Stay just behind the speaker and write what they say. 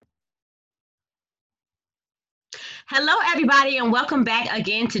Hello, everybody, and welcome back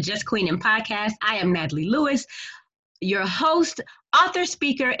again to Just Queen and Podcast. I am Natalie Lewis, your host, author,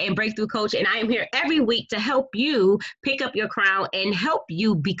 speaker, and breakthrough coach. And I am here every week to help you pick up your crown and help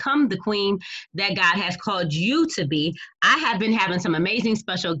you become the queen that God has called you to be. I have been having some amazing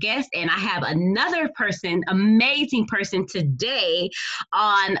special guests, and I have another person, amazing person today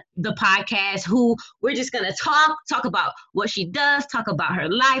on the podcast who we're just going to talk about what she does, talk about her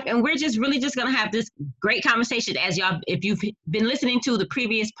life, and we're just really just going to have this great conversation. As y'all, if you've been listening to the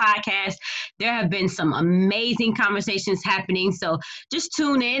previous podcast, there have been some amazing conversations happening. So just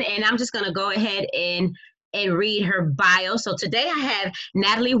tune in, and I'm just going to go ahead and read her bio. So today I have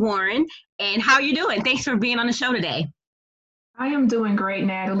Natalie Warren. And how are you doing? Thanks for being on the show today. I am doing great,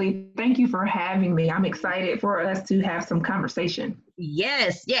 Natalie. Thank you for having me. I'm excited for us to have some conversation.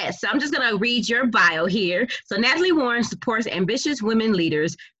 Yes. So I'm just going to read your bio here. So Natalie Warren supports ambitious women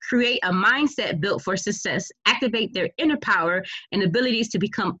leaders, create a mindset built for success, activate their inner power and abilities to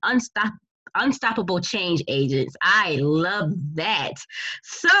become unstoppable change agents. I love that.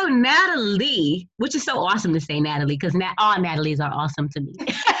 So Natalie, which is so awesome to say Natalie, because all Natalies are awesome to me.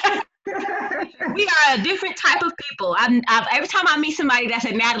 We are a different type of people. Every time I meet somebody that's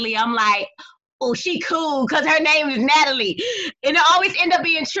a Natalie, I'm like, oh, she cool because her name is Natalie. And it always end up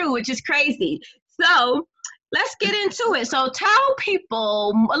being true, which is crazy. So let's get into it. So tell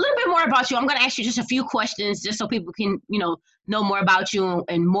people a little bit more about you. I'm going to ask you just a few questions just so people can, know more about you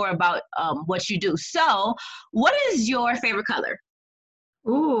and more about what you do. So what is your favorite color?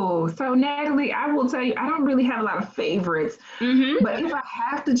 Ooh, so Natalie, I will tell you, I don't really have a lot of favorites, but if I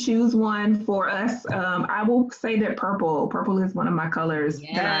have to choose one for us, I will say that purple. Purple is one of my colors.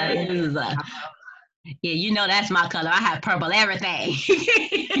 Yes. Yeah, that's my color. I have purple everything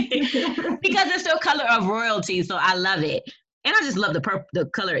because it's the color of royalty. So I love it. And I just love the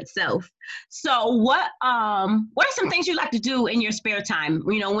color itself. So what are some things you like to do in your spare time?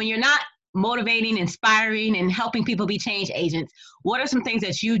 When you're not motivating, inspiring, and helping people be change agents, what are some things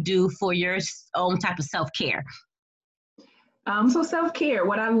that you do for your own type of self-care? So self-care,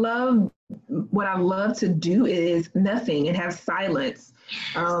 what I love to do is nothing and have silence.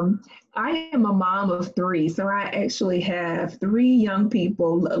 I am a mom of three, so I actually have three young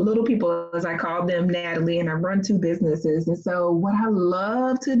people, little people, as I call them, Natalie, and I run two businesses. And so what I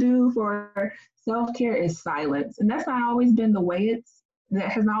love to do for self-care is silence. And that hasn't always been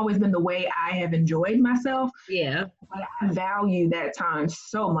the way I have enjoyed myself. Yeah. But I value that time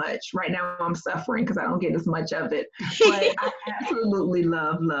so much. Right now I'm suffering because I don't get as much of it. But I absolutely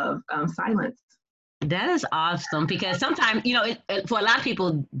love silence. That is awesome because sometimes, for a lot of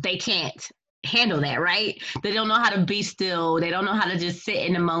people, they can't handle that, right? They don't know how to be still. They don't know how to just sit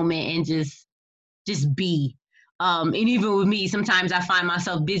in the moment and just be. And even with me, sometimes I find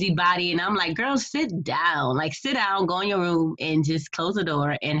myself busybody and I'm like, girl, sit down, go in your room and just close the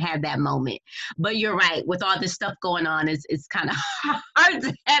door and have that moment. But you're right. With all this stuff going on, it's kind of hard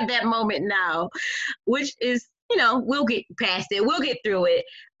to have that moment now, which is, we'll get past it. We'll get through it.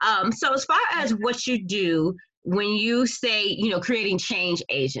 So as far as what you do, when you say, creating change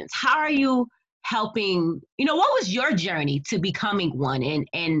agents, how are you helping, what was your journey to becoming one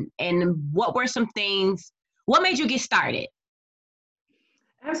and what were some things, what made you get started?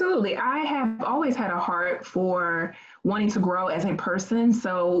 Absolutely. I have always had a heart for wanting to grow as a person.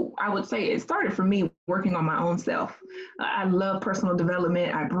 So I would say it started for me working on my own self. I love personal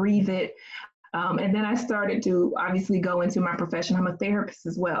development. I breathe it. And then I started to obviously go into my profession. I'm a therapist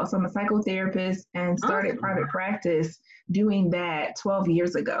as well. So I'm a psychotherapist and started private practice doing that 12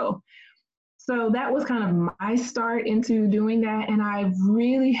 years ago. So that was kind of my start into doing that. And I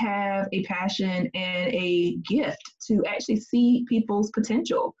really have a passion and a gift to actually see people's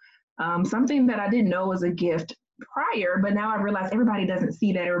potential. Something that I didn't know was a gift prior, but now I realize everybody doesn't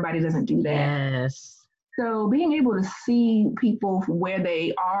see that. Everybody doesn't do that. Yes. So being able to see people where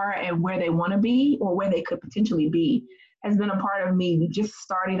they are and where they want to be or where they could potentially be has been a part of me just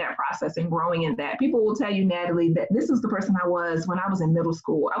starting that process and growing in that. People will tell you, Natalie, that this is the person I was when I was in middle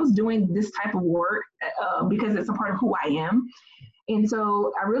school. I was doing this type of work because it's a part of who I am. And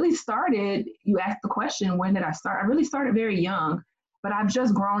so I really started, you asked the question, when did I start? I really started very young, but I've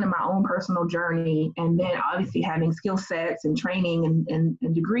just grown in my own personal journey. And then obviously having skill sets and training and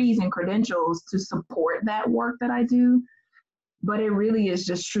degrees and credentials to support that work that I do. But it really is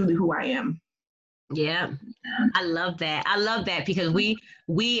just truly who I am. Yeah, I love that. I love that because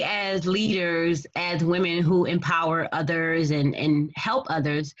we as leaders, as women who empower others and help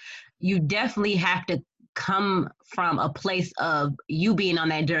others, you definitely have to come from a place of you being on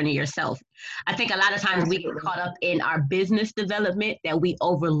that journey yourself. I think a lot of times we get caught up in our business development that we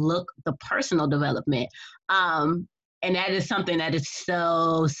overlook the personal development. And that is something that is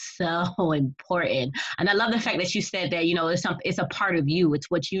so, so important. And I love the fact that you said that, it's a part of you.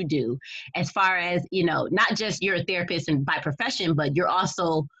 It's what you do as far as, not just you're a therapist and by profession, but you're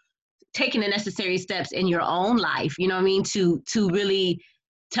also taking the necessary steps in your own life, you know what I mean? To really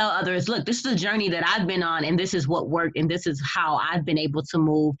tell others, look, this is a journey that I've been on and this is what worked and this is how I've been able to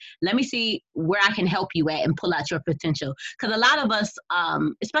move. Let me see where I can help you at and pull out your potential. Because a lot of us,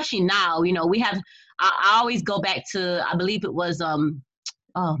 especially now, we have, I always go back to, I believe it was,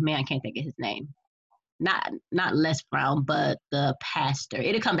 oh man, I can't think of his name. Not Les Brown, but the pastor.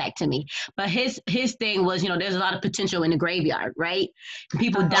 It'll come back to me. But his thing was, there's a lot of potential in the graveyard, right?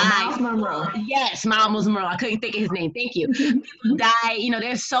 People die. Miles Monroe. Yes, Miles Monroe. I couldn't think of his name. Thank you. People die.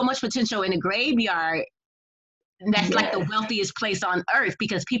 There's so much potential in the graveyard. That's like the wealthiest place on earth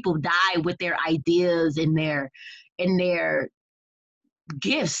because people die with their ideas and their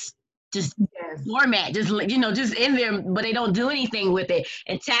gifts. Just format, just in there, but they don't do anything with it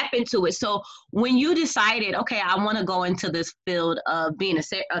and tap into it. So when you decided, okay, I want to go into this field of being a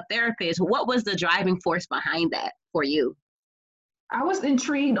therapist, what was the driving force behind that for you? I was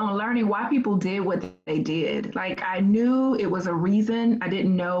intrigued on learning why people did what they did. Like I knew it was a reason. I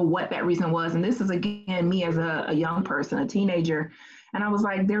didn't know what that reason was. And this is again, me as a young person, a teenager. And I was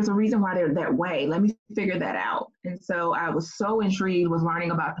like, there's a reason why they're that way. Let me figure that out. And so I was so intrigued with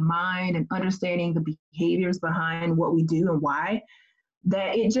learning about the mind and understanding the behaviors behind what we do and why,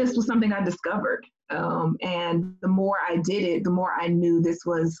 that it just was something I discovered. And the more I did it, the more I knew this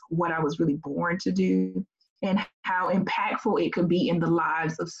was what I was really born to do and how impactful it could be in the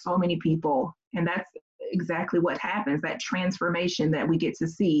lives of so many people. And that's exactly what happens, that transformation that we get to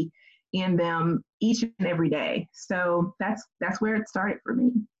see in them each and every day. So that's where it started for me.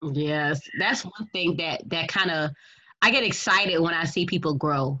 Yes, that's one thing that kind of, I get excited when I see people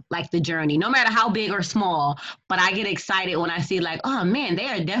grow, like the journey, no matter how big or small, but I get excited when I see like, oh man, they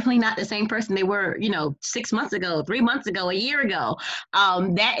are definitely not the same person they were, 6 months ago, 3 months ago, a year ago.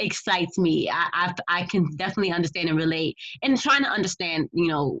 That excites me. I can definitely understand and relate and trying to understand,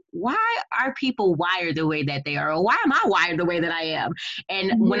 why are people wired the way that they are, or why am I wired the way that I am?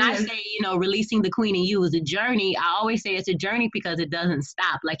 And when I say, releasing the queen in you is a journey, I always say it's a journey because it doesn't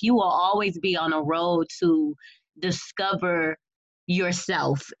stop. Like you will always be on a road to discover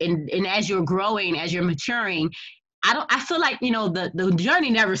yourself, and as you're growing, as you're maturing, I feel like the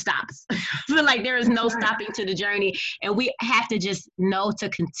journey never stops. I feel like there is no stopping to the journey, and we have to just know to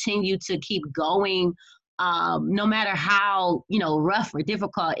continue to keep going, no matter how rough or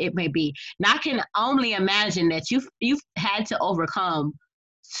difficult it may be. Now I can only imagine that you've had to overcome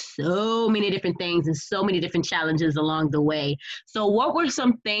so many different things and so many different challenges along the way. So what were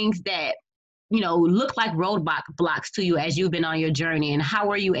some things that look like roadblocks to you as you've been on your journey, and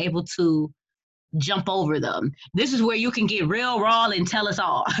how are you able to jump over them? This is where you can get real raw and tell us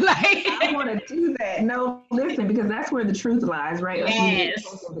all. I want to do that. No, listen, because that's where the truth lies, right? Yes.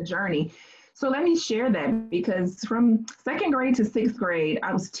 The journey. So let me share that, because from 2nd grade to 6th grade,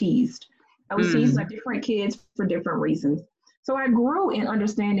 I was teased. I was teased by different kids for different reasons. So I grew in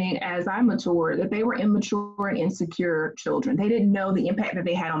understanding as I matured that they were immature and insecure children. They didn't know the impact that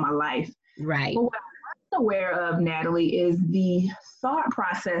they had on my life. Right. But what I'm aware of, Natalie, is the thought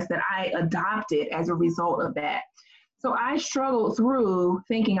process that I adopted as a result of that. So I struggled through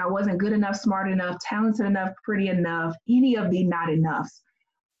thinking I wasn't good enough, smart enough, talented enough, pretty enough, any of the not enoughs.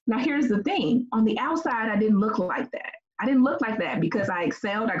 Now, here's the thing. On the outside, I didn't look like that. I didn't look like that because I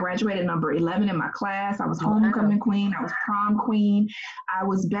excelled. I graduated number 11 in my class. I was homecoming queen. I was prom queen. I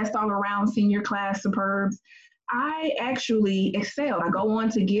was best all around senior class superbs. I actually excelled. I go on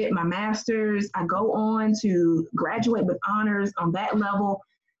to get my master's. I go on to graduate with honors on that level.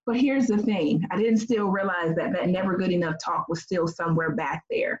 But here's the thing. I didn't still realize that never good enough talk was still somewhere back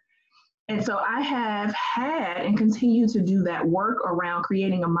there. And so I have had and continue to do that work around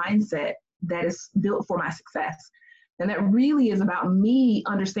creating a mindset that is built for my success. And that really is about me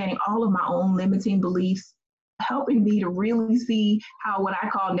understanding all of my own limiting beliefs, helping me to really see how what I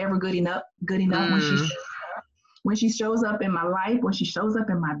call never good enough when she shows up in my life, when she shows up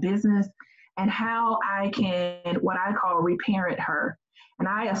in my business, and how I can, what I call, reparent her. And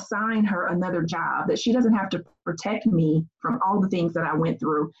I assign her another job, that she doesn't have to protect me from all the things that I went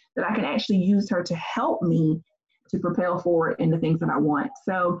through, that I can actually use her to help me to propel forward in the things that I want.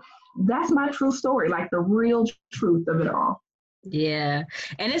 So that's my true story, like the real truth of it all. Yeah.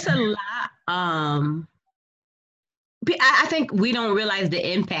 And it's a lot. I think we don't realize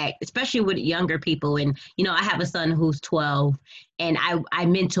the impact, especially with younger people. And, I have a son who's 12 and I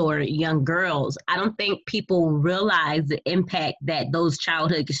mentor young girls. I don't think people realize the impact that those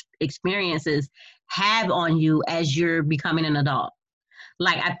childhood experiences have on you as you're becoming an adult.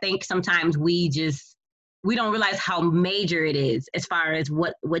 Like, I think sometimes we don't realize how major it is as far as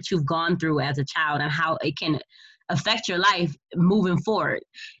what you've gone through as a child and how it can affect your life moving forward.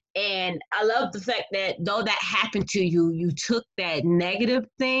 And I love the fact that though that happened to you, you took that negative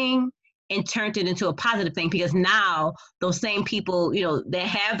thing and turned it into a positive thing, because now those same people, that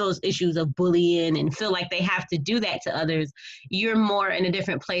have those issues of bullying and feel like they have to do that to others, you're more in a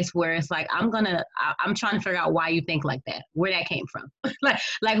different place where it's like, I'm trying to figure out why you think like that, where that came from.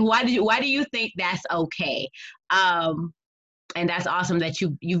 like why do you think that's okay? And that's awesome that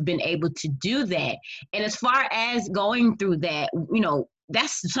you've been able to do that. And as far as going through that,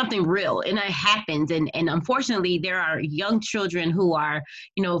 that's something real and it happens. And unfortunately, there are young children who are,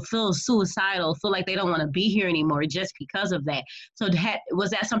 feel suicidal, feel like they don't want to be here anymore just because of that. So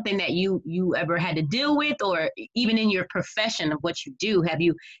was that something that you ever had to deal with, or even in your profession of what you do, have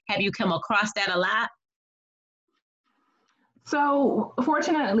you come across that a lot? So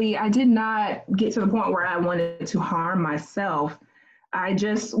fortunately, I did not get to the point where I wanted to harm myself. I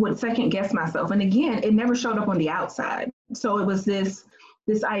just would second guess myself. And again, it never showed up on the outside. So it was this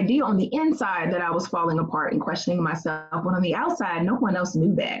idea on the inside that I was falling apart and questioning myself. But on the outside, no one else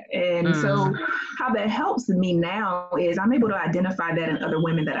knew that. And so how that helps me now is I'm able to identify that in other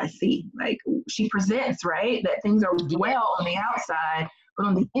women that I see. Like, she presents, right, that things are well on the outside, but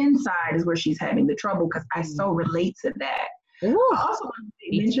on the inside is where she's having the trouble, because I so relate to that. Ooh. I also want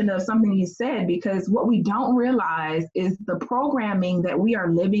to mention of something you said, because what we don't realize is the programming that we are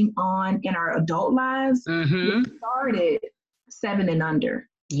living on in our adult lives started 7 and under.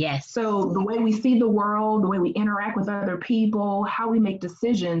 Yes. So the way we see the world, the way we interact with other people, how we make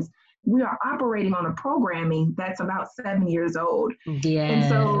decisions, we are operating on a programming that's about 7 years old. Yeah. And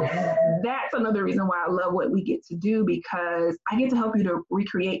so that's another reason why I love what we get to do, because I get to help you to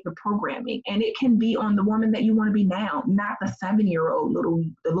recreate the programming. And it can be on the woman that you want to be now, not the 7-year-old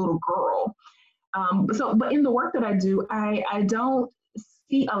little girl. But in the work that I do, I don't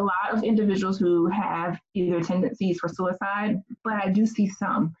see a lot of individuals who have either tendencies for suicide, but I do see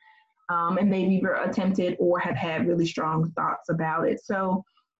some. And they've either attempted or have had really strong thoughts about it. So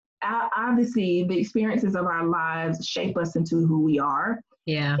obviously, the experiences of our lives shape us into who we are.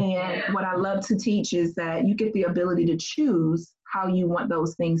 Yeah. And what I love to teach is that you get the ability to choose how you want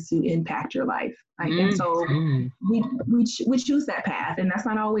those things to impact your life. And so we choose that path, and that's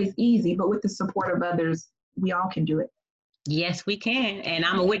not always easy, but with the support of others, we all can do it. Yes, we can. And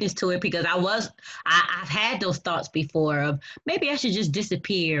I'm a witness to it, because I've had those thoughts before of maybe I should just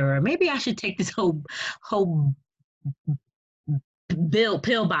disappear, or maybe I should take this whole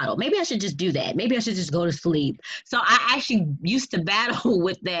pill bottle. Maybe I should just do that. Maybe I should just go to sleep. So I actually used to battle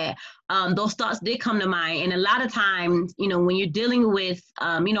with that. Those thoughts did come to mind. And a lot of times, when you're dealing with,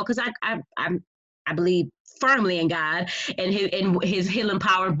 because I believe firmly in God and his healing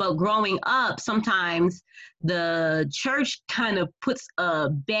power, but growing up, sometimes the church kind of puts a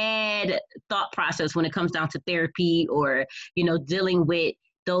bad thought process when it comes down to therapy, or, dealing with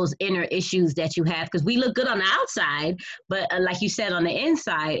those inner issues that you have, because we look good on the outside, but like you said, on the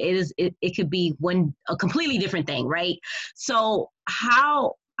inside, it could be a completely different thing, right? So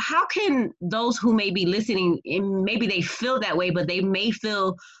how can those who may be listening, and maybe they feel that way, but they may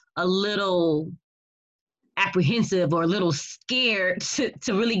feel a little apprehensive or a little scared to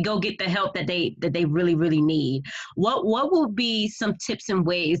really go get the help that they really, really need, what would be some tips and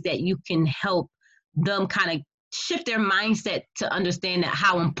ways that you can help them kind of shift their mindset to understand that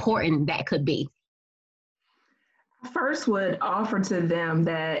how important that could be? First, would offer to them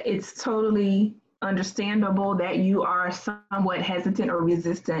that it's totally understandable that you are somewhat hesitant or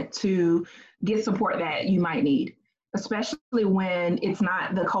resistant to get support that you might need, especially when it's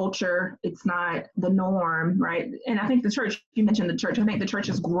not the culture, it's not the norm, right? And I think the church, you mentioned the church, I think the church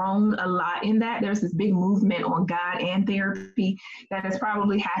has grown a lot in that. There's this big movement on God and therapy that has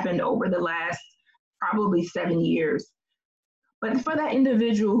probably happened over the last probably 7 years. But for that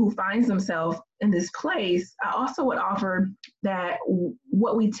individual who finds themselves in this place, I also would offer that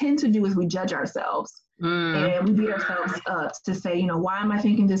what we tend to do is we judge ourselves. And we beat ourselves up to say, why am I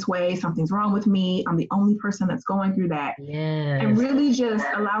thinking this way? Something's wrong with me. I'm the only person that's going through that. Yes. And really just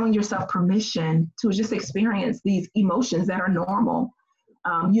allowing yourself permission to just experience these emotions that are normal.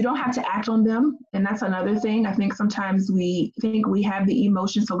 You don't have to act on them. And that's another thing. I think sometimes we think we have the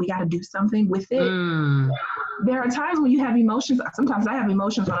emotion, so we got to do something with it. there are times when you have emotions. Sometimes I have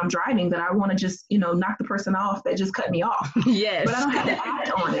emotions when I'm driving that I want to just, knock the person off that just cut me off. Yes. But I don't have to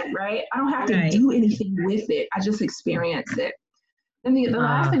act on it, right? I don't have to Right. do anything with it. I just experience it. And the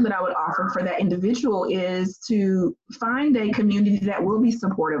last thing that I would offer for that individual is to find a community that will be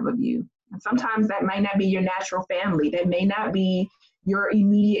supportive of you. And sometimes that might not be your natural family. That may not be your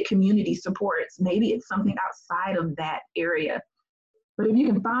immediate community supports. Maybe it's something outside of that area. But if you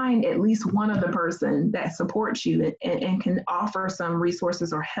can find at least one other person that supports you and can offer some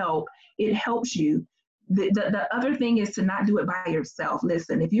resources or help, it helps you. The other thing is to not do it by yourself.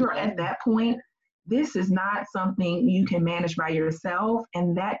 Listen, if you're at that point, this is not something you can manage by yourself,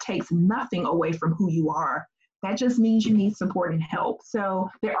 and that takes nothing away from who you are. That just means you need support and help. So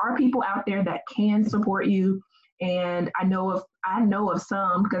there are people out there that can support you, and I know of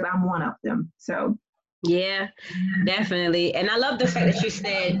some because I'm one of them. So yeah, definitely. And I love the fact that you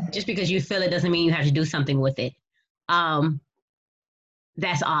said just because you feel it doesn't mean you have to do something with it.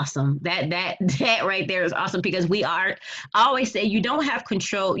 That's awesome. That right there is awesome because I always say you don't have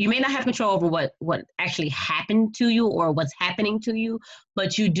control. You may not have control over what actually happened to you or what's happening to you,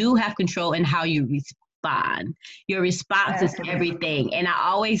 but you do have control in how you respond. Your response is everything. And I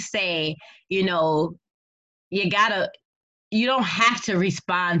always say, you don't have to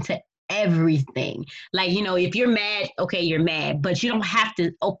respond to everything. Like, if you're mad, okay, you're mad, but you don't have to,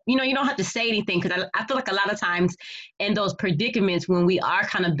 you don't have to say anything. Because I feel like a lot of times in those predicaments, when we are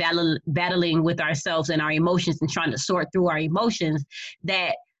kind of battling with ourselves and our emotions and trying to sort through our emotions,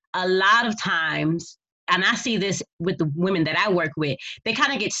 that a lot of times, and I see this with the women that I work with, they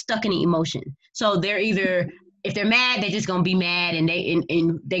kind of get stuck in the emotion. So they're either, if they're mad, they're just going to be mad and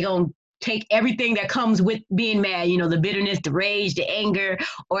they're going to take everything that comes with being mad, the bitterness, the rage, the anger,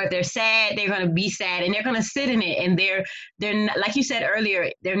 or if they're sad, they're going to be sad and they're going to sit in it. And they're not, like you said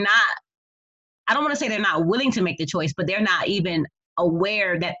earlier, I don't want to say they're not willing to make the choice, but they're not even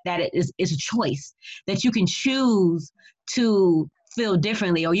aware that it is a choice, that you can choose to feel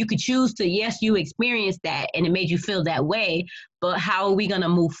differently, or you could choose to, yes, you experienced that and it made you feel that way, but how are we going to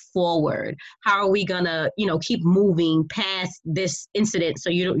move forward? How are we going to, keep moving past this incident so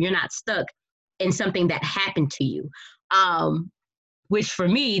you're not stuck in something that happened to you? Which for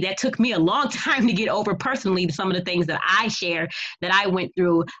me, that took me a long time to get over personally. Some of the things that I share that I went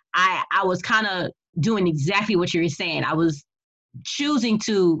through, I was kind of doing exactly what you were saying. I was choosing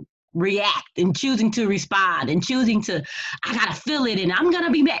to react and choosing to respond and choosing to, I gotta feel it and I'm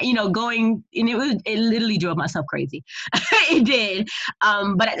gonna be mad, going, and it literally drove myself crazy. It did.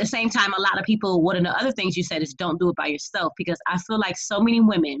 But at the same time, a lot of people, one of the other things you said is don't do it by yourself, because I feel like so many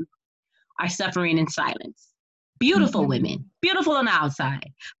women are suffering in silence. Beautiful women, beautiful on the outside,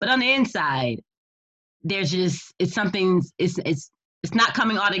 but on the inside, there's just, it's not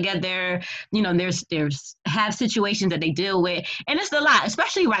coming all together. There's have situations that they deal with, and it's a lot,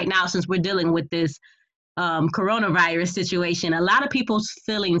 especially right now since we're dealing with this coronavirus situation. A lot of people's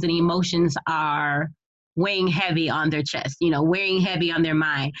feelings and emotions are weighing heavy on their chest, weighing heavy on their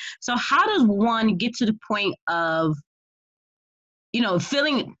mind. So how does one get to the point of,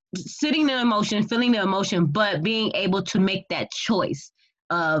 feeling the emotion, but being able to make that choice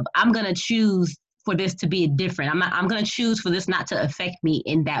of, I'm going to choose for this to be different. I'm going to choose for this not to affect me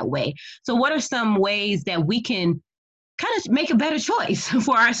in that way. So what are some ways that we can kind of make a better choice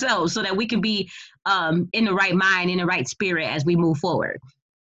for ourselves so that we can be in the right mind, in the right spirit as we move forward?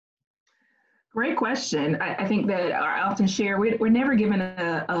 Great question. I think that I often share, we're never given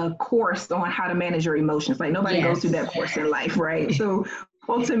a course on how to manage your emotions. Like nobody goes through that course in life, right? So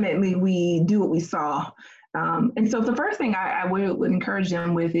ultimately we do what we saw. And so the first thing I would encourage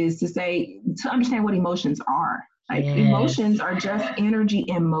them with is to understand what emotions are. Like emotions are just energy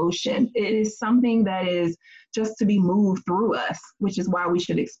in motion. It is something that is just to be moved through us, which is why we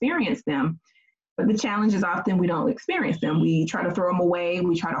should experience them. But the challenge is often we don't experience them. We try to throw them away.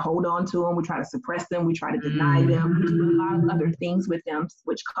 We try to hold on to them. We try to suppress them. We try to deny them. We do a lot of other things with them,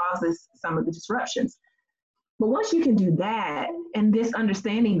 which causes some of the disruptions. But once you can do that, and this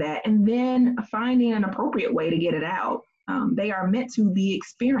understanding that, and then finding an appropriate way to get it out, they are meant to be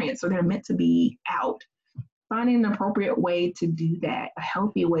experienced, so they're meant to be out. Finding an appropriate way to do that, a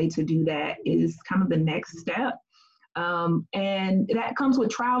healthy way to do that, is kind of the next step. And that comes with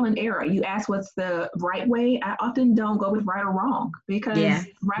trial and error. You ask what's the right way. I often don't go with right or wrong, because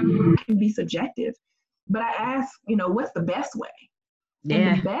right or wrong can be subjective. But I ask, what's the best way?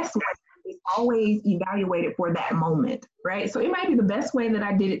 And the best way is always evaluated for that moment, right? So it might be the best way that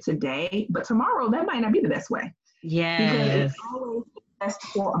I did it today, but tomorrow that might not be the best way. Because it's always best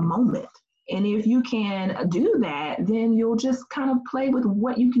for a moment. And if you can do that, then you'll just kind of play with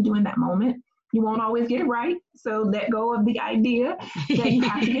what you can do in that moment. You won't always get it right. So let go of the idea that you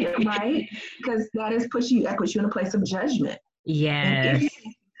have to get it right, because that puts you in a place of judgment. And if Yes.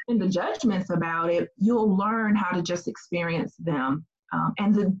 you in the judgments about it, you'll learn how to just experience them.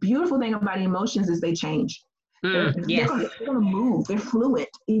 And the beautiful thing about emotions is they change. They're Yes. going to move. They're fluid.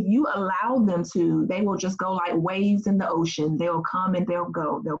 If you allow them to, they will just go like waves in the ocean. They'll come and they'll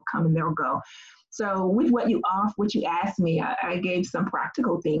go. They'll come and they'll go. So with what you asked me, I gave some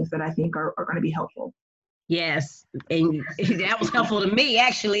practical things that I think are going to be helpful. Yes. And that was helpful to me,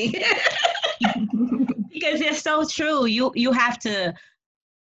 actually. Because it's so true. You have to,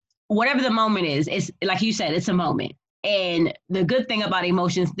 whatever the moment is, it's like you said, it's a moment. And the good thing about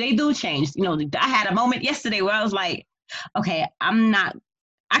emotions, they do change. You know, I had a moment yesterday where I was like, okay, I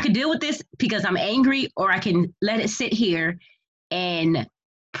could deal with this because I'm angry, or I can let it sit here and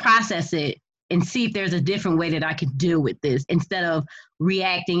process it and see if there's a different way that I could deal with this, instead of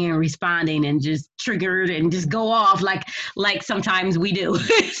reacting and responding and just triggered and just go off like sometimes we do.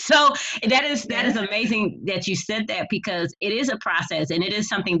 So that is amazing that you said that, because it is a process, and it is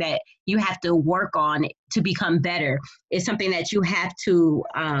something that you have to work on to become better. It's something that you have to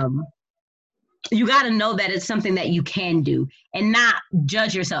you got to know that it's something that you can do and not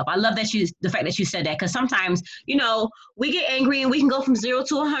judge yourself. I love that the fact that you said that, because sometimes, we get angry and we can go from 0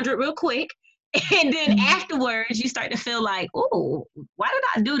 to 100 real quick. And then afterwards, you start to feel like, oh, why did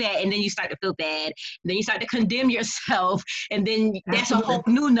I do that? And then you start to feel bad. And then you start to condemn yourself. And then that's a whole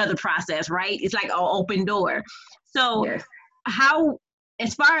another process, right? It's like an open door. So yes. How,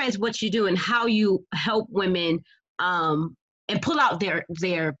 as far as what you do and how you help women and pull out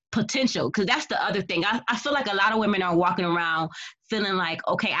their potential, because that's the other thing. I feel like a lot of women are walking around feeling like,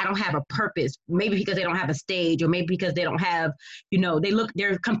 okay, I don't have a purpose, maybe because they don't have a stage, or maybe because they don't have,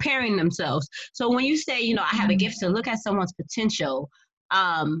 they're comparing themselves. So when you say, I have a gift to look at someone's potential,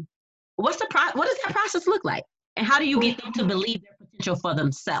 what does that process look like? And how do you get them to believe their potential for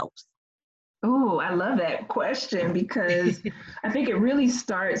themselves? Oh, I love that question, because I think it really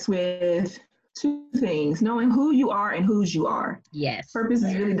starts with two things: knowing who you are and whose you are. Yes. Purpose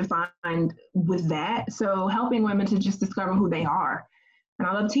is really defined with that. So helping women to just discover who they are. And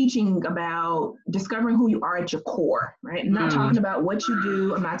I love teaching about discovering who you are at your core, right? I'm not talking about what you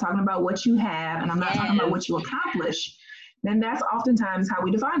do. I'm not talking about what you have. And I'm not talking about what you accomplish. Then that's oftentimes how we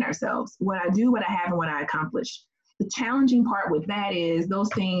define ourselves: what I do, what I have, and what I accomplish. The challenging part with that is those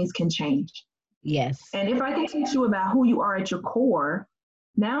things can change. Yes. And if I can teach you about who you are at your core,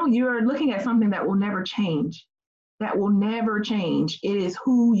 now you're looking at something that will never change. That will never change. It is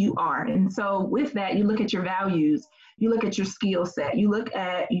who you are. And so with that, you look at your values, you look at your skill set, you look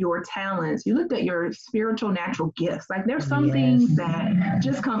at your talents, you look at your spiritual natural gifts. Like there's some things that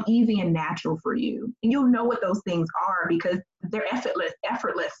just come easy and natural for you. And you'll know what those things are because they're effortless.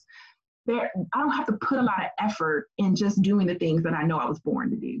 I don't have to put a lot of effort in just doing the things that I know I was born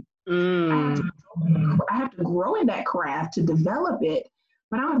to do. I have to grow in that craft to develop it,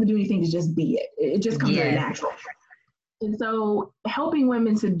 but I don't have to do anything to just be it. It just comes very natural. And so helping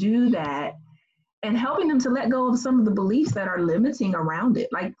women to do that and helping them to let go of some of the beliefs that are limiting around it.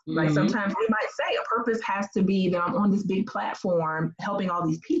 Like sometimes we might say a purpose has to be that I'm on this big platform helping all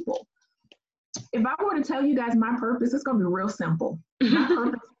these people. If I were to tell you guys my purpose, it's going to be real simple. My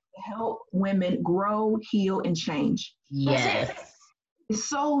purpose is to help women grow, heal, and change. Yes. It's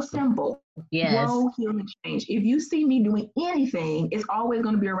so simple. Yes. Grow, heal, and change. If you see me doing anything, it's always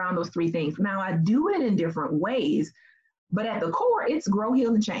going to be around those three things. Now, I do it in different ways, but at the core, it's grow,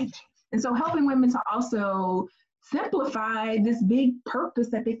 heal, and change. And so helping women to also simplify this big purpose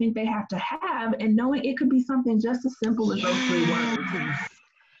that they think they have to have, and knowing it could be something just as simple as those three words.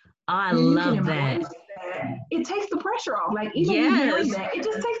 Oh, I love that. It takes the pressure off. Like even doing that, it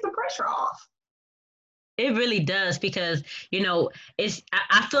just takes the pressure off. It really does, because,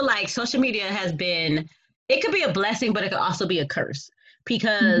 I feel like social media it could be a blessing, but it could also be a curse,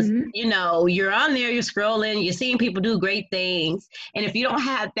 because, you're on there, you're scrolling, you're seeing people do great things. And if you don't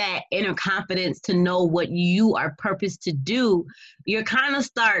have that inner confidence to know what you are purposed to do, you're kind of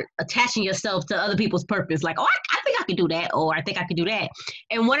start attaching yourself to other people's purpose. Like, oh, I think I could do that, or I think I could do that.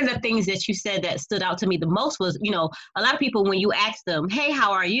 And one of the things that you said that stood out to me the most was, a lot of people, when you ask them, hey,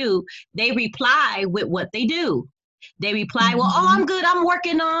 how are you? They reply with what they do. They reply, well, oh, I'm good, I'm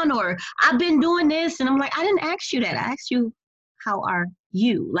working on, or I've been doing this. And I'm like, I didn't ask you that. I asked you, how are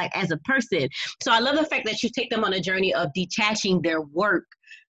you, like, as a person? So I love the fact that you take them on a journey of detaching their work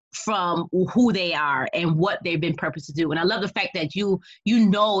from who they are and what they've been purposed to do. And I love the fact that you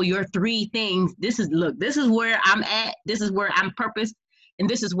know your three things. This is where I'm at. This is where I'm purposed. and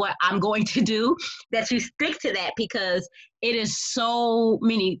this is what I'm going to do, that you stick to that, because it's so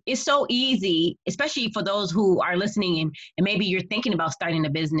easy, especially for those who are listening and maybe you're thinking about starting a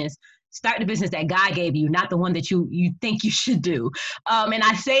business. Start the business that God gave you, not the one that you think you should do. And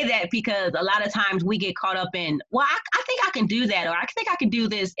I say that because a lot of times we get caught up in, well, I think I can do that, or I think I can do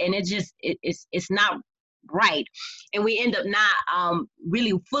this, and it's not right, and we end up not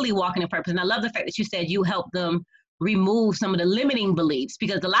really fully walking in purpose. And I love the fact that you said you help them remove some of the limiting beliefs,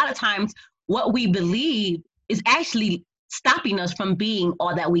 because a lot of times what we believe is actually stopping us from being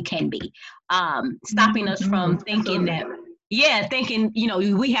all that we can be, stopping us from thinking that. Yeah, thinking,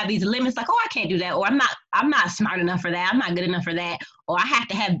 we have these limits, like, oh, I can't do that, or I'm not smart enough for that, I'm not good enough for that, or I have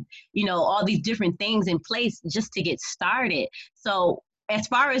to have, all these different things in place just to get started. So as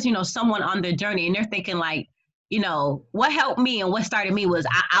far as, someone on their journey and they're thinking like, what helped me and what started me was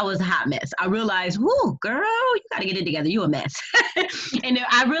I was a hot mess. I realized, whoo, girl, you got to get it together. You a mess. And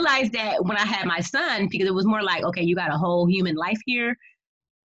I realized that when I had my son, because it was more like, okay, you got a whole human life here,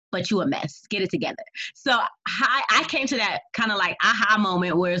 but you a mess. Get it together. So I came to that kind of like aha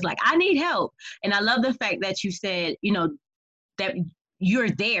moment where it's like, I need help. And I love the fact that you said, that you're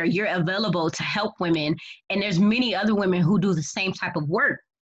there, you're available to help women. And there's many other women who do the same type of work.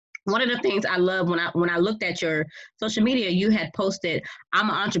 One of the things I love when I looked at your social media, you had posted, I'm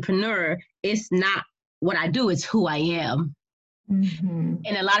an entrepreneur. It's not what I do, it's who I am. Mm-hmm.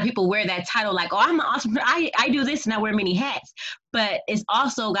 And a lot of people wear that title like, oh, I'm an entrepreneur. I do this and I wear many hats. But it's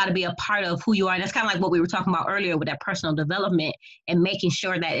also got to be a part of who you are. And that's kind of like what we were talking about earlier with that personal development and making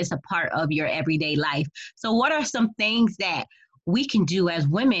sure that it's a part of your everyday life. So what are some things that we can do as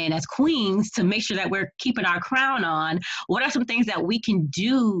women, as queens, to make sure that we're keeping our crown on? What are some things that we can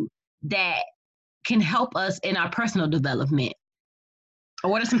do that can help us in our personal development? Or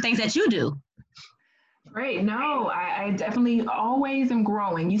what are some things that you do? Great. No, I definitely always am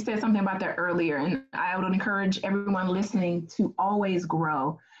growing. You said something about that earlier, and I would encourage everyone listening to always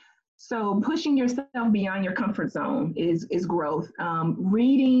grow. So pushing yourself beyond your comfort zone is growth.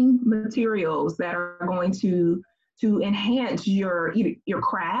 Reading materials that are going to enhance your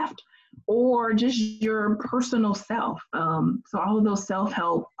craft or just your personal self. So all of those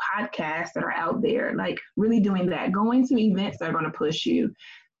self-help podcasts that are out there, like really doing that, going to events that are going to push you.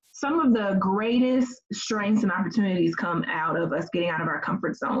 Some of the greatest strengths and opportunities come out of us getting out of our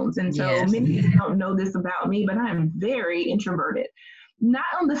comfort zones. And so many people don't know this about me, but I am very introverted. Not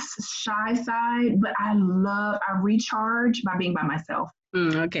on the shy side, but I recharge by being by myself.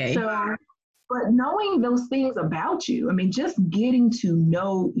 Okay. So, but knowing those things about you, I mean, just getting to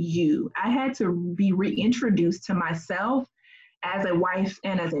know you, I had to be reintroduced to myself as a wife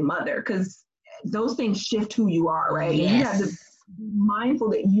and as a mother, because those things shift who you are, right? Yes. And you have to be mindful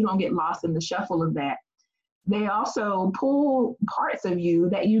that you don't get lost in the shuffle of that. They also pull parts of you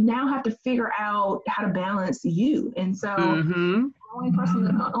that you now have to figure out how to balance you. And so on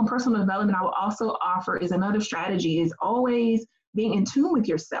personal development, I will also offer is another strategy is always being in tune with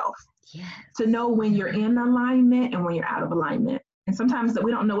yourself. Yes. To know when you're in alignment and when you're out of alignment. And sometimes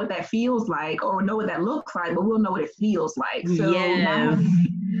we don't know what that feels like or know what that looks like, but we'll know what it feels like. So now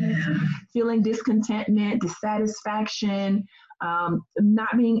feeling discontentment, dissatisfaction,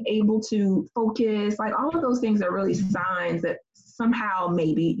 not being able to focus, like all of those things are really signs that somehow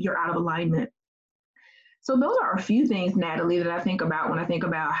maybe you're out of alignment. So those are a few things, Natalie, that I think about when I think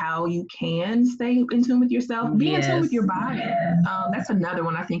about how you can stay in tune with yourself. Being in tune with your body. That's another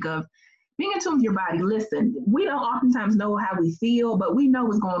one I think of. Being in tune with your body. Listen, we don't oftentimes know how we feel, but we know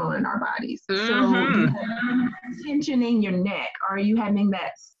what's going on in our bodies. So do you have tension in your neck? Are you having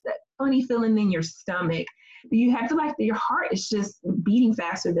that funny feeling in your stomach? Do you have to like your heart is just beating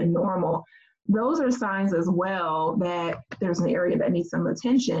faster than normal? Those are signs as well that there's an area that needs some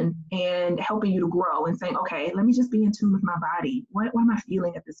attention and helping you to grow and saying, okay, let me just be in tune with my body. What am I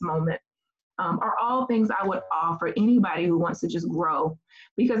feeling at this moment? Are all things I would offer anybody who wants to just grow.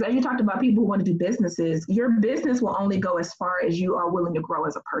 Because as you talked about people who want to do businesses, your business will only go as far as you are willing to grow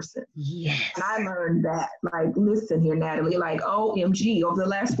as a person. Yes. And I learned that, like, listen here, Natalie, like, OMG, over the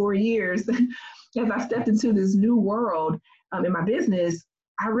last 4 years, as I stepped into this new world in my business,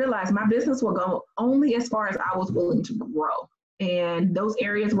 I realized my business will go only as far as I was willing to grow. And those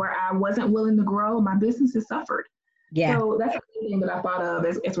areas where I wasn't willing to grow, my business has suffered. Yeah. So that's the thing that I thought of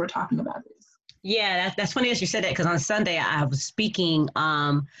as we're talking about this. Yeah, that's funny that you said that, because on Sunday I was speaking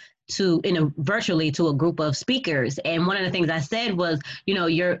virtually to a group of speakers, and one of the things I said was,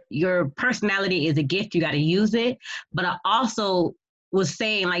 your personality is a gift, you got to use it. But I also was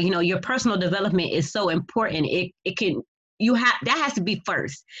saying, like, your personal development is so important. That has to be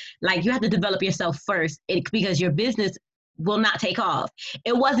first. Like, you have to develop yourself first, because your business will not take off.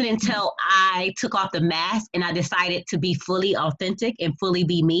 It wasn't until I took off the mask and I decided to be fully authentic and fully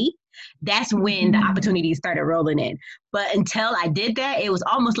be me. That's when the opportunities started rolling in. But until I did that, it was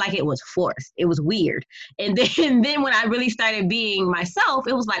almost like it was forced. It was weird. And then when I really started being myself,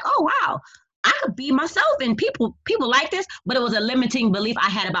 it was like, oh wow, I could be myself and people like this. But it was a limiting belief I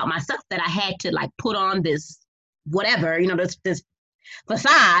had about myself that I had to like put on this whatever, this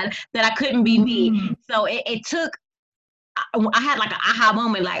facade that I couldn't be me. So it took, I had like an aha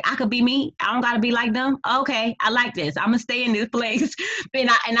moment, like I could be me. I don't gotta be like them. Okay, I like this. I'm gonna stay in this place, and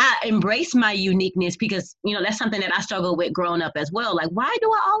I embrace my uniqueness because that's something that I struggle with growing up as well. Like, why do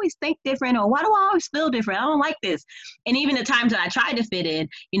I always think different, or why do I always feel different? I don't like this. And even the times that I tried to fit in,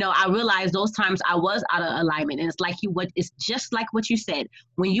 I realized those times I was out of alignment. And it's like it's just like what you said.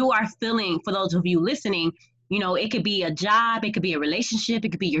 When you are feeling, for those of you listening, it could be a job, it could be a relationship, it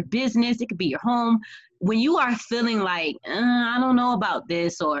could be your business, it could be your home. When you are feeling like, I don't know about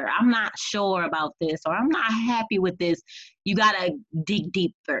this, or I'm not sure about this, or I'm not happy with this, you got to dig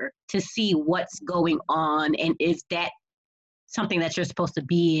deeper to see what's going on. And is that something that you're supposed to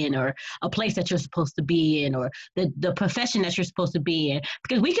be in, or a place that you're supposed to be in, or the profession that you're supposed to be in?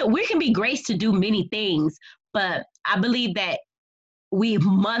 Because we can be graced to do many things, but I believe that we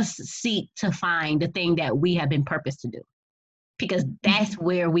must seek to find the thing that we have been purposed to do, because that's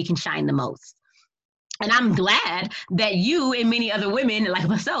where we can shine the most. And I'm glad that you and many other women like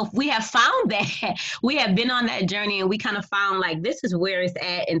myself, we have found that. We have been on that journey, and we kind of found like, this is where it's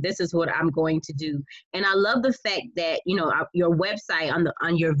at and this is what I'm going to do. And I love the fact that, your website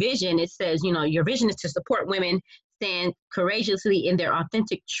on your vision, it says, your vision is to support women stand courageously in their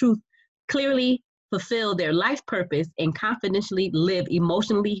authentic truth, clearly fulfill their life purpose, and confidently live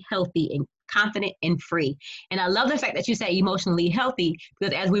emotionally healthy and confident and free. And I love the fact that you say emotionally healthy,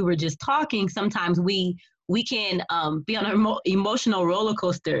 because as we were just talking, sometimes we can be on an emotional roller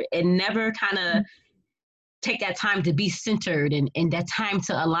coaster and never kind of take that time to be centered and that time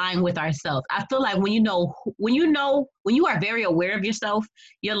to align with ourselves. I feel like when you are very aware of yourself,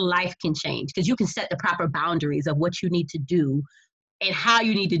 your life can change, because you can set the proper boundaries of what you need to do and how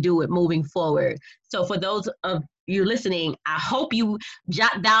you need to do it moving forward. So for those of you listening, I hope you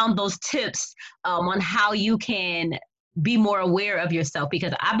jot down those tips on how you can be more aware of yourself,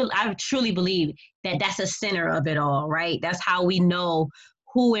 because I truly believe that that's the center of it all, right? That's how we know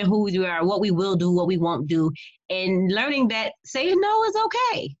who we are, what we will do, what we won't do, and learning that saying no is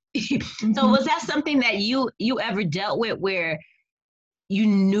okay. So was that something that you ever dealt with, where you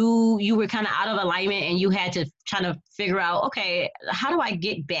knew you were kind of out of alignment and you had to try to figure out, okay, how do I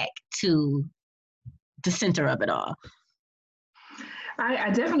get back to the center of it all?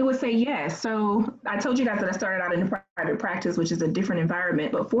 I definitely would say yes. So I told you guys that I started out in private practice, which is a different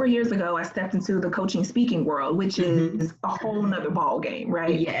environment. But 4 years ago, I stepped into the coaching speaking world, which is a whole nother ball game,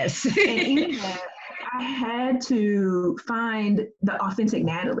 right? Yes. And in that, I had to find the authentic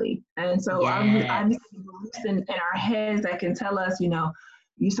Natalie. And so I'm in our heads that can tell us,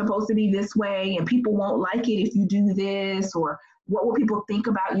 you're supposed to be this way, and people won't like it if you do this, or what will people think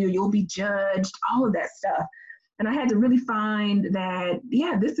about you? You'll be judged, all of that stuff. And I had to really find that,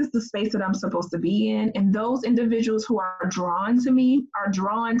 this is the space that I'm supposed to be in. And those individuals who are drawn to me are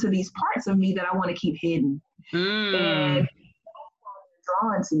drawn to these parts of me that I want to keep hidden. And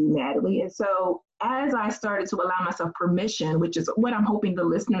drawn to you, Natalie. And so as I started to allow myself permission, which is what I'm hoping the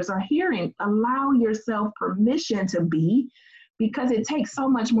listeners are hearing, allow yourself permission to be, because it takes so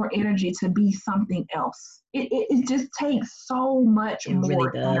much more energy to be something else. It just takes so much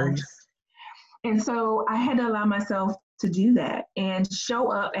more energy. And so I had to allow myself to do that and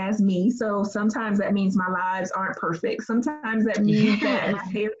show up as me. So sometimes that means my lives aren't perfect. Sometimes that means that my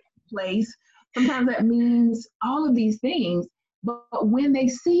hair is in place. Sometimes that means all of these things. But when they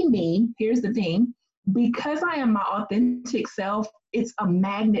see me, here's the thing, because I am my authentic self, it's a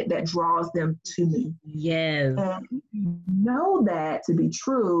magnet that draws them to me. Yes. And if you know that to be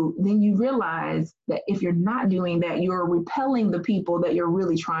true, then you realize that if you're not doing that, you're repelling the people that you're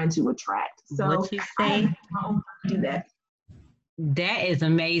really trying to attract. So what you say, do that. That is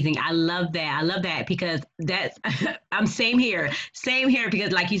amazing. I love that because that's I'm same here,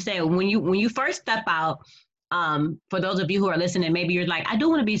 because like you said, when you first step out, for those of you who are listening, maybe you're like, I do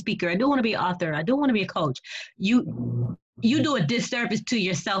want to be a speaker, I do want to be an author, I do want to be a coach. You do a disservice to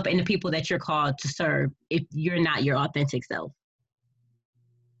yourself and the people that you're called to serve if you're not your authentic self.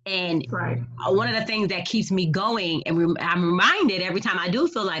 And one of the things that keeps me going, and I'm reminded every time I do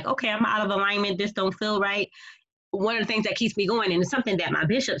feel like, okay, I'm out of alignment, this don't feel right. One of the things that keeps me going, and it's something that my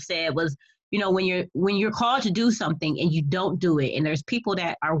bishop said, was when you're called to do something and you don't do it, and there's people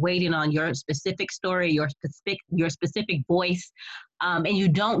that are waiting on your specific story, your specific voice, and you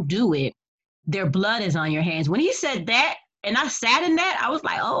don't do it, their blood is on your hands. When he said that, and I sat in that, I was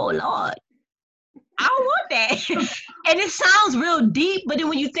like, oh Lord, I don't want that. And it sounds real deep, but then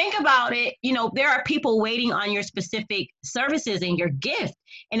when you think about it, there are people waiting on your specific services and your gift.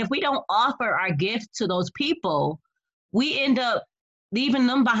 And if we don't offer our gift to those people, we end up leaving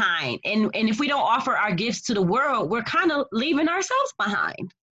them behind. And if we don't offer our gifts to the world, we're kind of leaving ourselves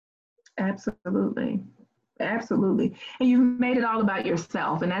behind. Absolutely. Absolutely. And you've made it all about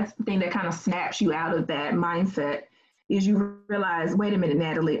yourself. And that's the thing that kind of snaps you out of that mindset, is you realize, wait a minute,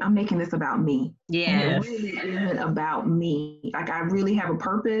 Natalie, I'm making this about me. Yeah. And it really isn't about me. Like, I really have a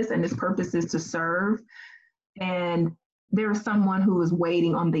purpose, and this purpose is to serve. And there is someone who is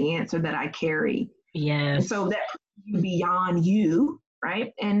waiting on the answer that I carry. Yes. And so that beyond you,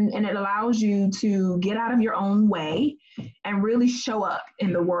 right? And it allows you to get out of your own way and really show up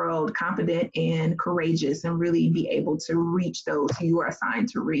in the world confident and courageous, and really be able to reach those who you are assigned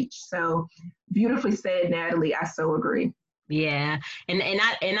to reach. So beautifully said, Natalie. I so agree. Yeah. And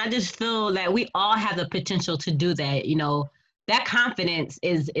I just feel that we all have the potential to do that. That confidence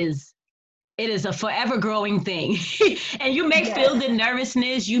it is a forever growing thing. And you may feel the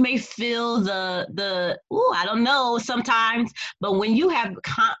nervousness, you may feel the I don't know sometimes, but when you have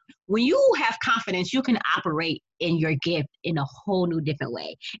confidence, you can operate in your gift in a whole new different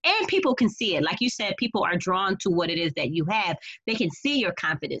way. And people can see it. Like you said, people are drawn to what it is that you have. They can see your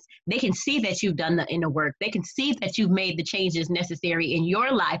confidence. They can see that you've done the inner work. They can see that you've made the changes necessary in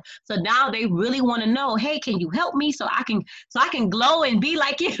your life. So now they really want to know, hey, can you help me so I can glow and be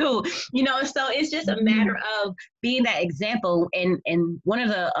like you? So it's just a matter of being that example. And one of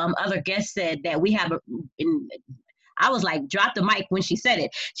the other guests said that we have I was like, drop the mic when she said it.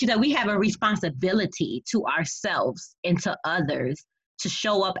 She said, we have a responsibility to ourselves and to others to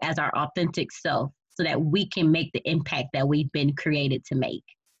show up as our authentic self so that we can make the impact that we've been created to make.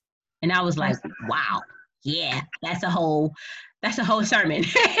 And I was like, wow, yeah, that's a whole sermon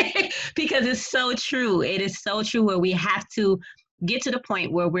because it's so true. It is so true, where we have to get to the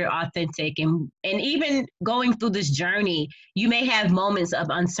point where we're authentic. And even going through this journey, you may have moments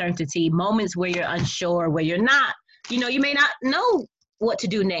of uncertainty, moments where you're unsure, where you're not, you may not know what to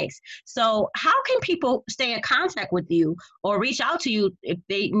do next. So how can people stay in contact with you or reach out to you if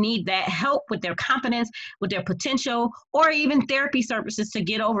they need that help with their confidence, with their potential, or even therapy services to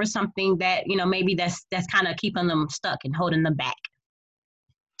get over something that, maybe that's kind of keeping them stuck and holding them back?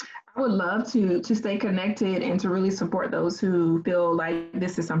 I would love to stay connected and to really support those who feel like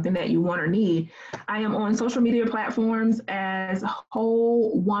this is something that you want or need. I am on social media platforms as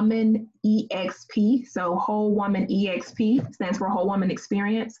Whole Woman EXP. So Whole Woman EXP stands for Whole Woman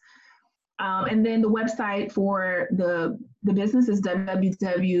Experience. And then the website for the business is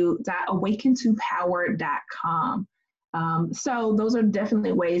www.awakentopower.com. So those are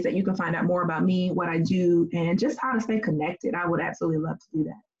definitely ways that you can find out more about me, what I do, and just how to stay connected. I would absolutely love to do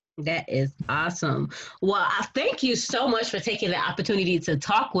that. That is awesome. Well, I thank you so much for taking the opportunity to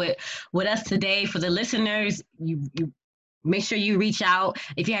talk with us today. For the listeners, you make sure you reach out.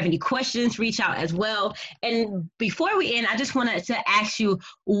 If you have any questions, reach out as well. And before we end, I just wanted to ask you,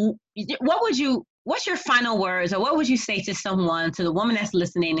 what's your final words, or what would you say to the woman that's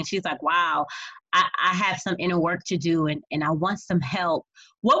listening and she's like, wow, I have some inner work to do and I want some help.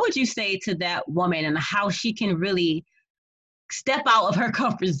 What would you say to that woman and how she can really step out of her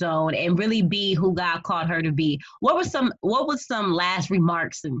comfort zone and really be who God called her to be? What was some last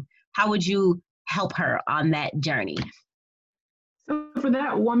remarks, and how would you help her on that journey? So for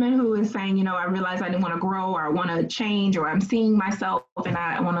that woman who is saying, I realized I didn't want to grow, or I want to change, or I'm seeing myself and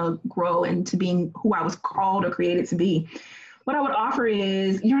I want to grow into being who I was called or created to be, what I would offer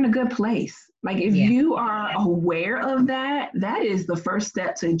is, you're in a good place. Like, if you are aware of that, that is the first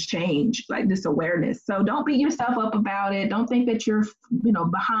step to change, like this awareness. So don't beat yourself up about it. Don't think that you're,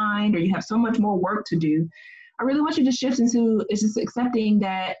 behind or you have so much more work to do. I really want you to shift into is just accepting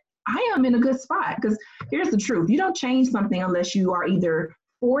that I am in a good spot. Because here's the truth. You don't change something unless you are either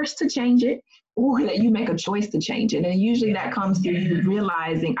forced to change it or that you make a choice to change it. And usually that comes through you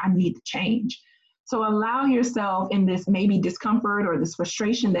realizing I need to change. So allow yourself in this maybe discomfort or this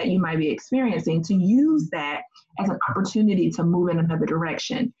frustration that you might be experiencing to use that as an opportunity to move in another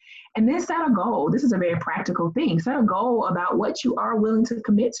direction. And then set a goal. This is a very practical thing. Set a goal about what you are willing to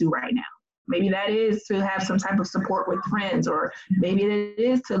commit to right now. Maybe that is to have some type of support with friends, or maybe it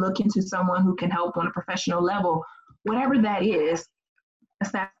is to look into someone who can help on a professional level. Whatever that is,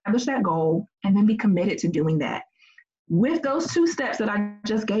 establish that goal and then be committed to doing that. with those 2 steps that I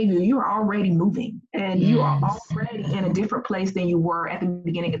just gave you, you are already moving and you are already in a different place than you were at the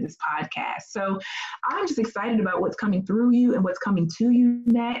beginning of this podcast. So I'm just excited about what's coming through you and what's coming to you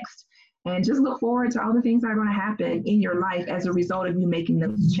next. And just look forward to all the things that are going to happen in your life as a result of you making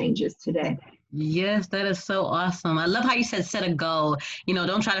those changes today. Yes, that is so awesome. I love how you said set a goal.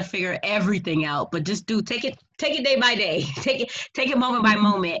 Don't try to figure everything out, but just take it day by day. Take it moment by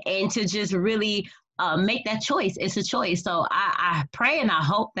moment, and to just really make that choice. It's a choice. So I pray and I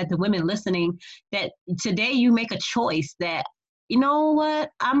hope that the women listening, that today you make a choice that, you know what,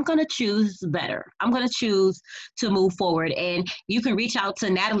 I'm going to choose better. I'm going to choose to move forward. And you can reach out to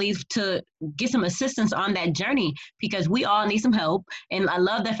Natalie to get some assistance on that journey, because we all need some help. And I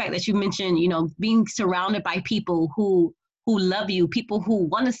love the fact that you mentioned, being surrounded by people who love you, people who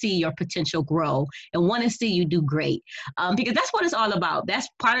want to see your potential grow and want to see you do great. Because that's what it's all about.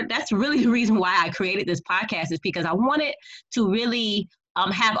 That's really the reason why I created this podcast, is because I wanted to really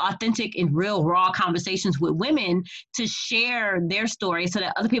have authentic and real raw conversations with women to share their story, so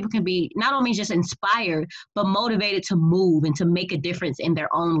that other people can be not only just inspired, but motivated to move and to make a difference in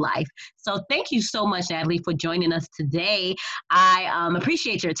their own life. So thank you so much, Natalie, for joining us today. I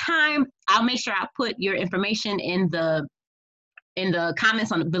appreciate your time. I'll make sure I put your information in the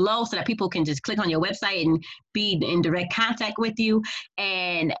comments below, so that people can just click on your website and be in direct contact with you.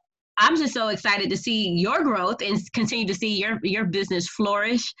 And I'm just so excited to see your growth and continue to see your business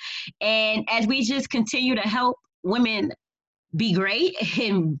flourish. And as we just continue to help women be great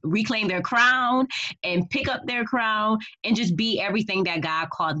and reclaim their crown and pick up their crown and just be everything that God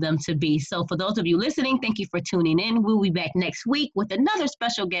called them to be. So for those of you listening, thank you for tuning in. We'll be back next week with another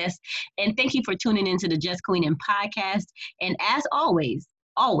special guest. And thank you for tuning into the Just Queening podcast. And as always,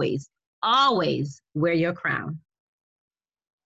 always, always wear your crown.